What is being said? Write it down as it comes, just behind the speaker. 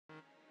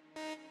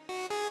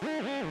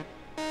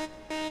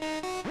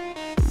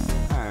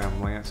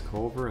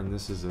Culver, and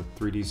this is a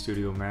 3D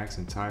Studio Max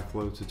and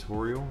TyFlow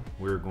tutorial.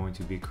 We're going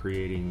to be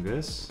creating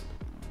this.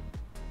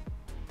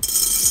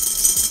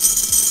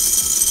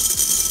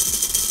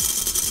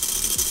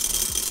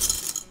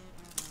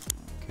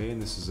 Okay,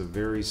 and this is a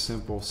very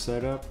simple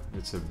setup.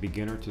 It's a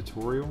beginner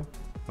tutorial.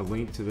 A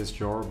link to this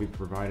jar will be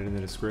provided in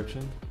the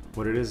description.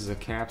 What it is a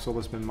capsule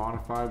that's been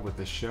modified with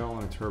a shell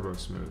and a turbo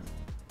smooth.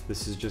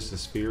 This is just a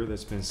sphere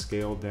that's been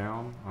scaled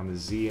down on the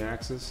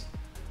Z-axis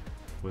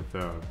with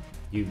a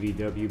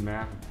UVW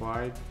map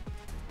applied.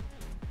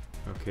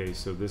 Okay,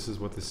 so this is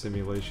what the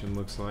simulation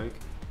looks like.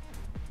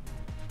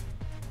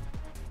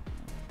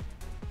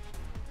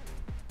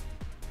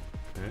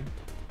 Okay,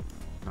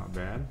 not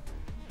bad.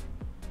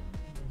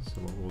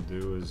 So what we'll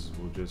do is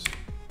we'll just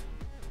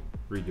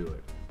redo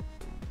it.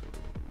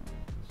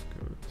 Let's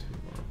go to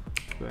our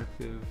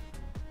perspective.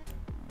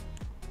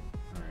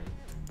 All right,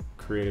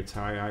 create a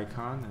Ty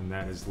icon, and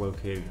that is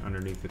located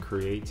underneath the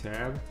Create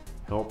tab.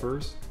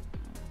 Helpers.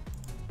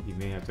 You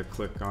may have to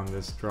click on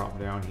this drop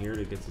down here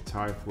to get to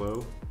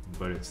TyFlow,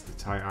 but it's the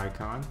Ty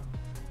icon.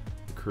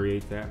 You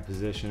create that and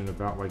position it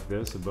about like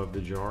this above the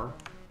jar.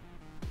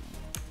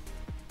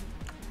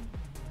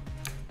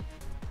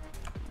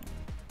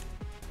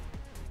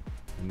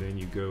 And then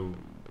you go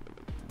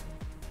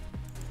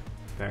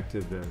back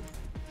to the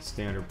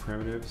standard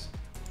primitives,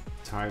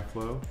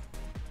 TyFlow.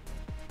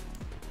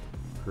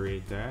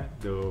 Create that,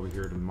 go over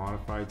here to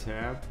Modify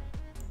tab,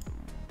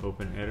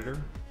 open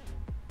Editor.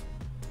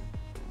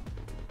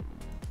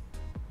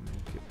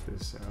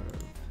 This out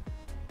of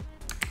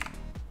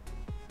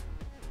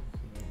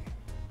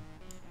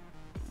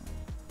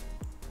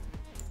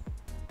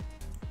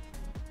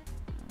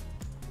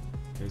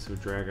okay, so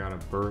drag out a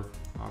birth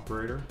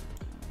operator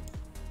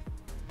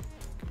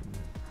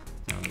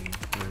down to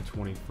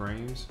 120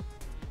 frames.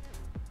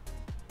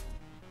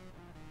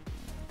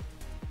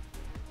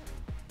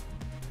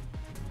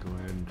 Go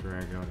ahead and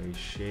drag out a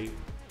shape,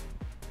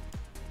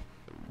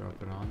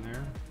 drop it on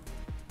there,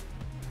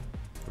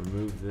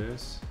 remove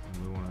this,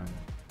 and we want to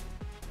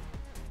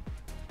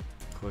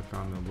click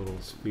on the little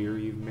sphere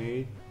you've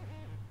made,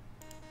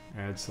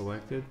 add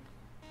selected.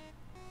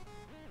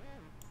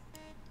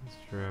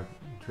 Let's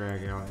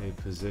drag out a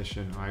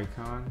position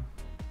icon.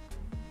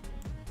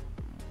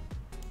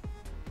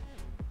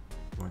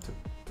 We want to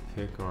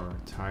pick our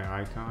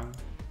Ty icon,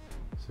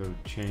 so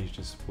change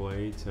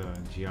display to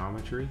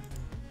geometry.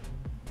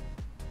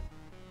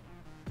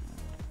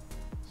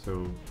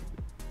 So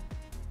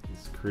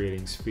it's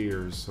creating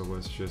spheres, so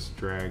let's just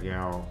drag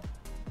out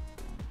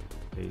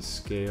a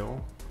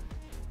scale.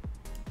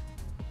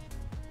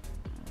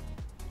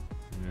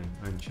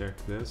 And uncheck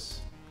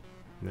this,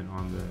 and then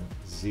on the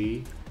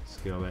Z,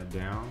 scale that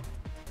down.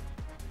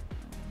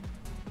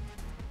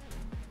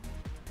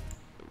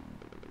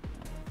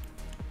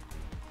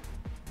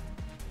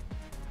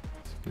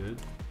 That's good.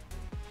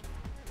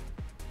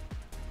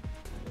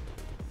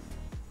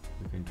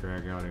 We can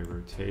drag out a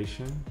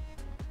rotation.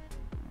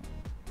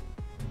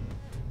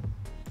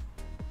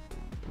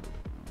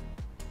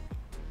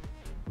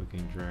 We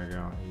can drag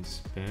out a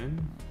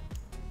spin.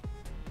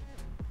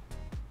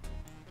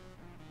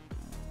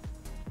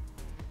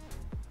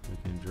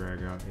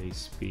 Drag out a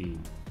speed.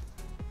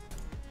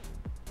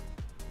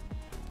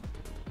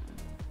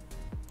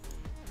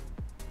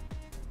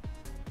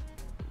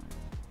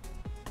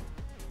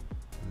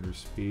 Under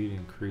speed,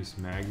 increase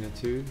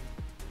magnitude.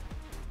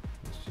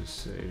 Let's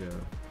just say to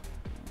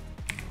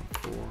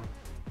 4. Alright,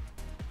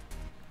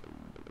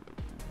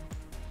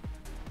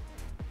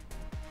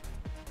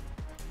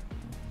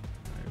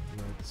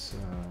 let's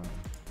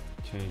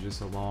change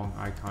this along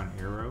icon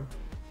arrow.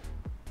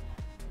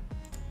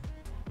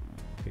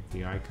 Pick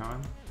the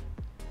icon.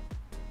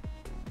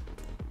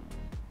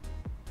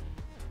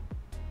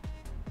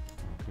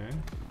 Okay.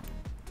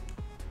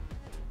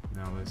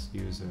 Now let's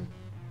use a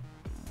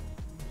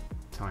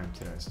time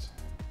test.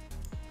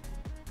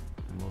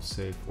 And we'll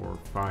say for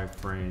 5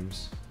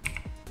 frames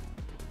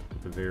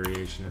with a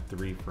variation of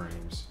 3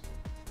 frames.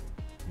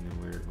 And then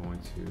we're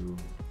going to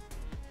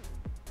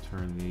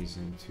turn these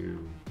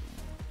into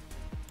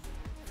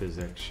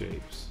PhysX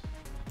Shapes.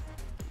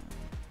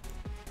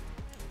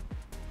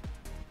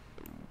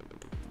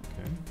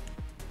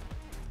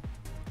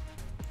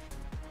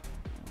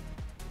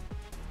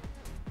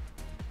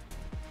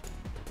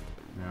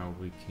 Now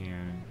we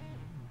can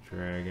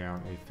drag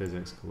out a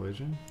physics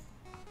collision.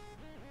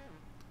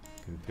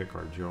 We can pick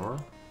our jar.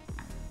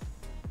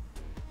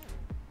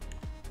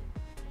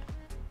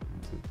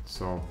 And to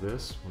solve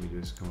this, we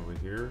just come over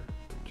here,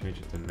 change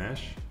it to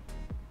mesh.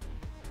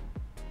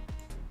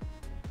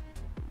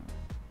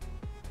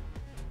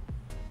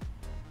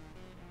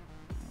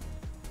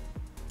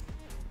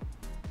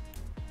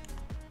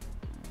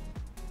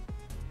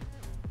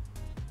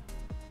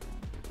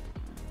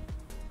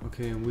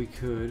 Okay, and we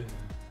could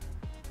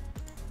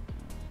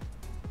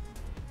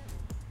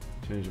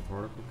change the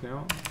particle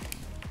count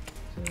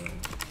to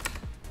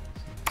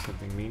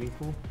something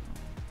meaningful.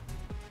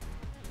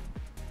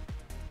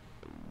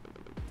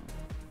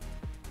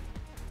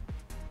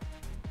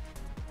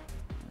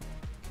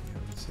 Yeah,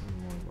 let's say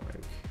more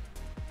like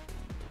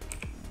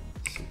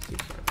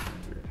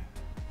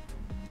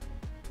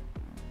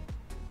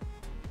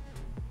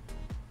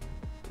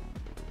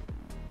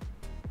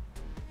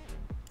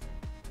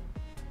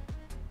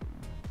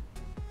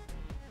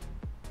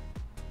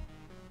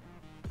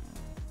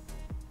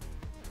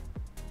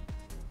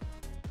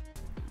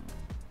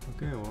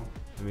Okay, well,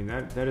 I mean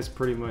that is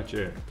pretty much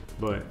it.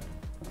 But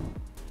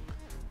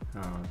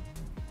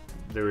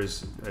there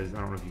is, I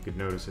don't know if you could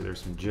notice it,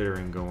 there's some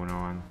jittering going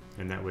on,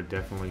 and that would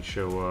definitely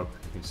show up.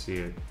 You can see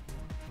it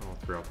all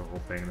throughout the whole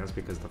thing, and that's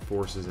because the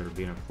forces that are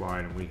being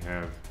applied, and we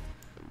have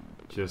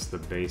just the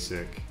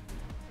basic.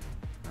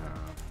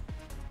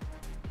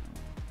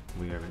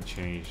 We haven't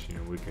changed. You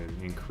know, we can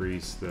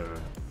increase the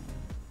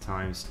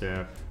time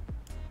step.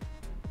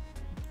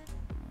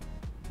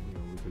 You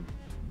know, we could,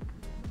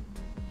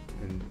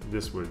 and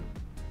this would,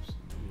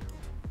 you know,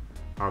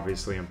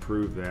 obviously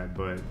improve that,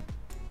 but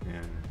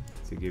and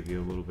to give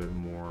you a little bit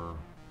more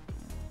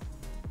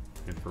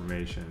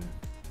information,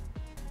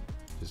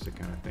 just to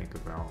kind of think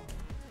about,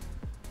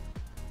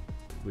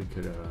 we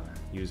could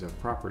use a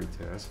property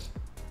test,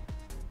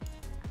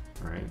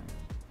 right?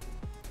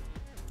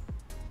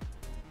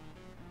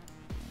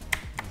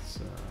 Let's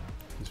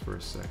just for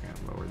a second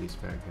lower these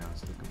back down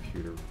so the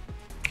computer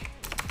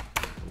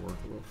will work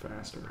a little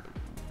faster.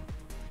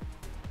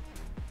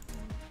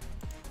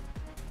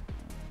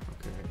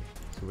 Okay,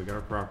 so we got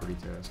our property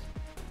test,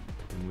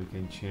 and we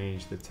can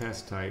change the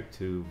test type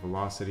to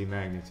velocity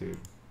magnitude,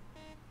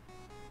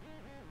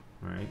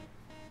 right?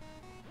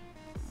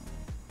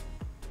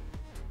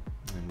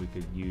 And we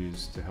could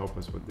use, to help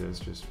us with this,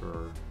 just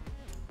for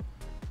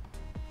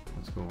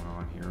what's going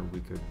on here,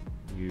 we could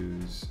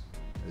use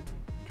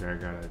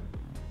drag out a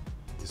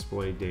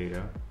display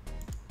data,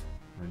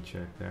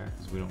 uncheck that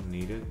because we don't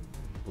need it,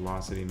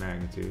 velocity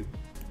magnitude.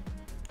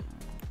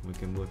 We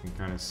can look and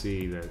kind of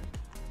see that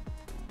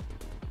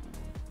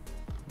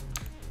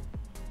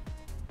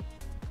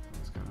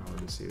it's kind of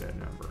hard to see that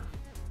number.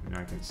 I mean,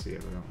 I can see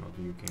it, but I don't know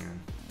if you can.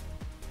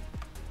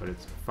 But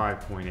it's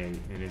 5.8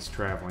 and it's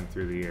traveling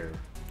through the air.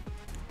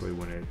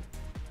 When it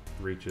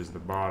reaches the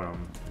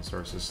bottom and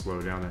starts to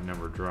slow down, that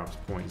number drops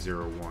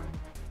 0.01.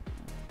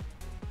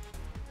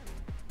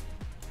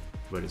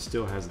 But it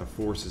still has the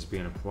forces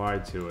being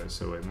applied to it,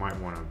 so it might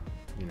want to,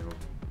 you know,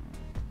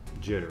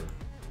 jitter.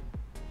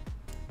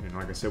 And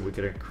like I said, we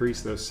could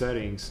increase those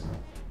settings,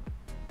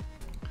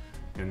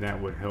 and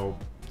that would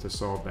help to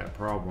solve that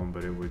problem,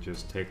 but it would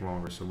just take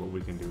longer. So what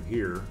we can do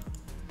here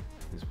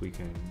is we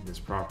can, this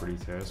property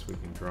test, we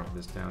can drop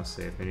this down,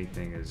 say if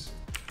anything is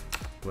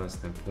less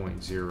than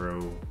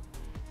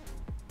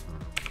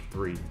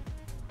 0.03.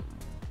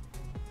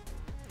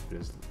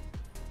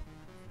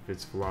 If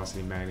its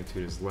velocity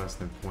magnitude is less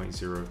than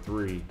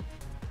 0.03,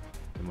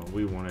 then what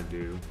we want to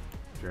do,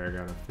 drag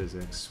out a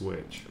PhysX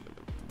switch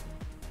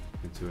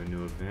into a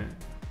new event,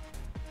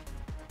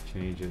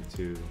 change it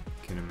to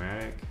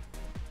kinematic,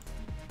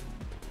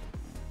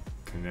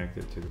 connect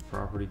it to the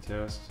property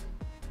test,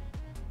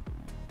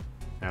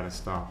 add a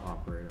stop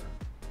operator.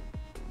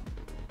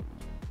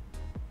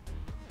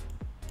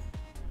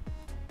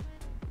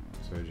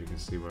 So as you can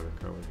see by the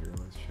color here,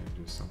 let's change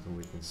it to something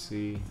we can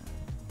see.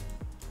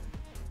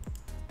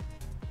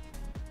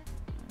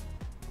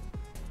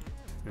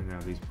 And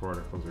now these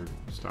particles are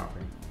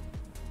stopping.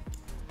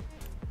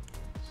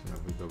 So now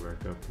if we go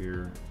back up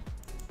here,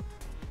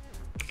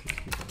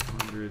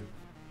 6500.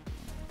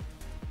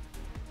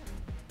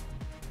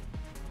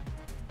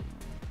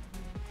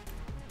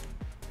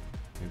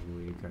 Maybe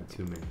we got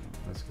too many.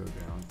 Let's go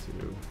down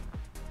to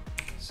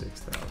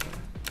 6,000.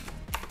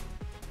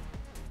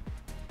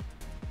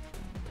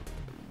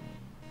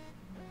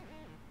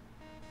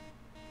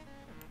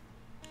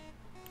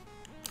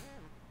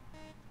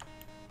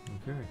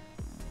 Okay.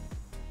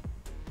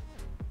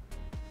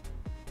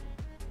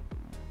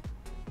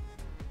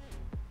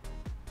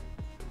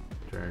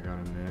 Drag out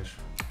a mesh,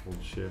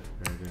 hold shift,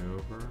 drag it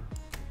over,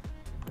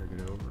 drag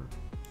it over.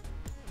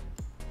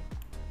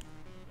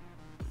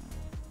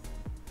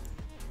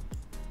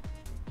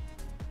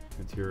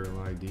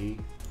 Material ID,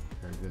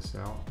 drag this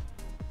out.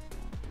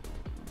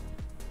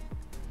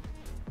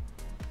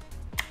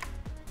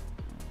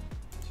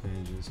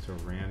 Change this to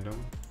random.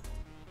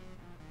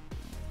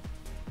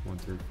 1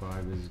 through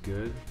 5 is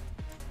good.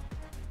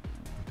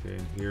 Okay,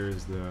 and here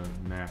is the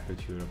map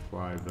that you would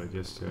apply, but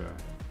just to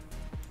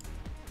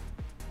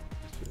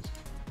let's just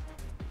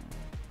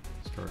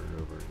start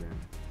it over again.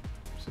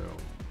 So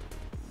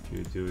what you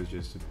would do is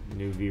just a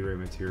new V-Ray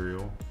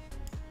material.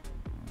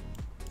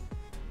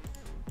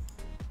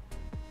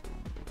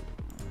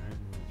 Alright,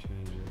 we'll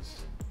change this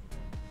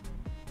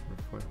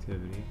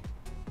reflectivity.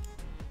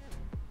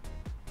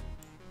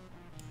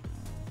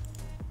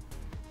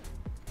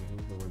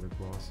 Lower the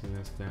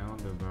glossiness down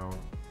to about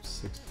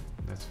 6.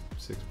 That's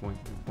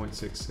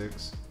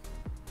 6.66.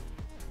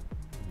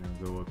 Now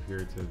go up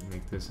here to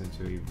make this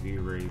into a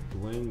V-Ray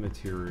blend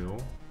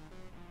material.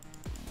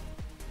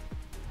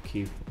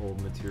 Keep old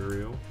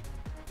material.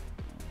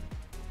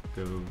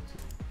 Go to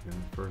the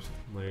first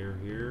layer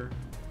here.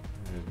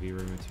 And a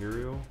V-Ray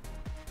material.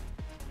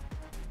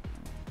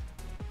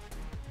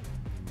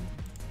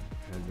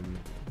 Add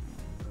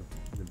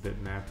the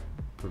bitmap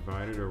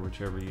provided, or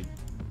whichever you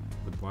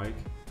would like.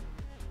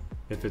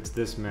 If it's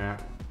this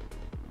map,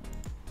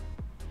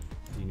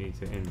 you need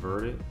to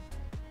invert it.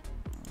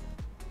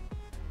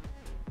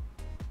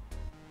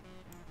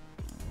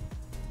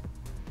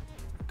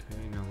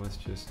 Okay, now let's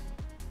let's just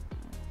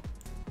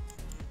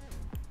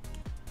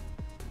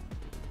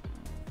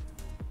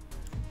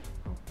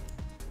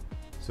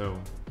so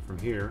from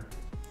here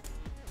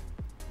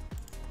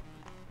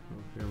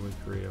we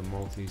create a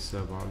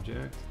multi-sub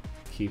object,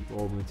 keep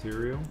old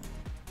material,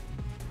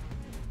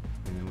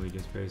 and then we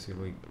just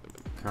basically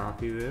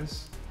copy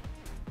this,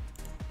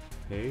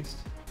 paste,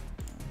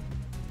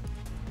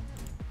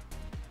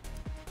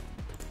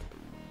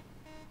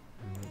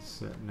 and let's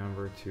set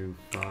number to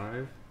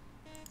 5,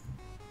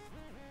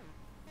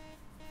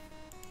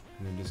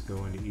 and then just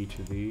go into each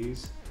of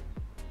these.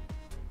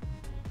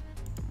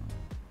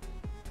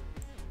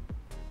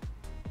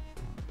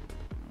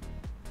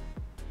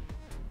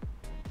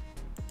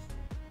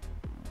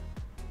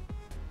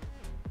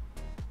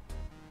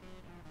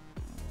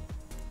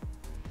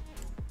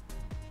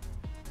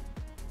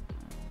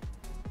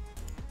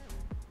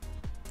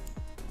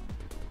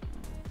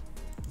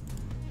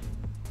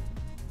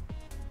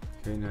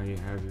 Okay, now you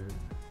have your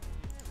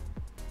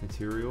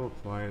material,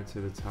 apply it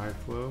to the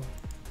TyFlow.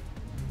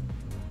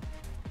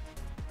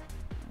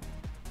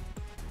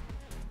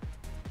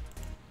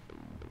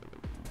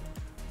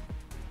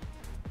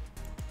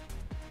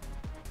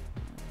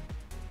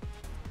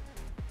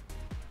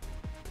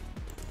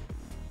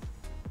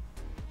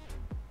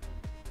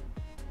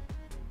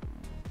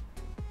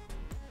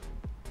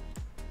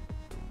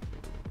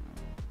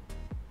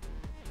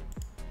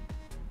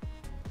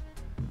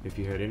 If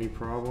you had any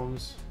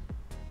problems,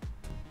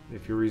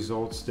 if your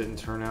results didn't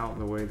turn out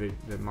the way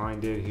that mine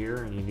did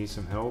here and you need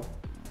some help,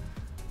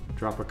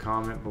 drop a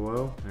comment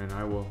below and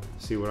I will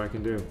see what I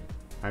can do.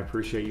 I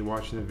appreciate you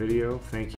watching the video. Thank you.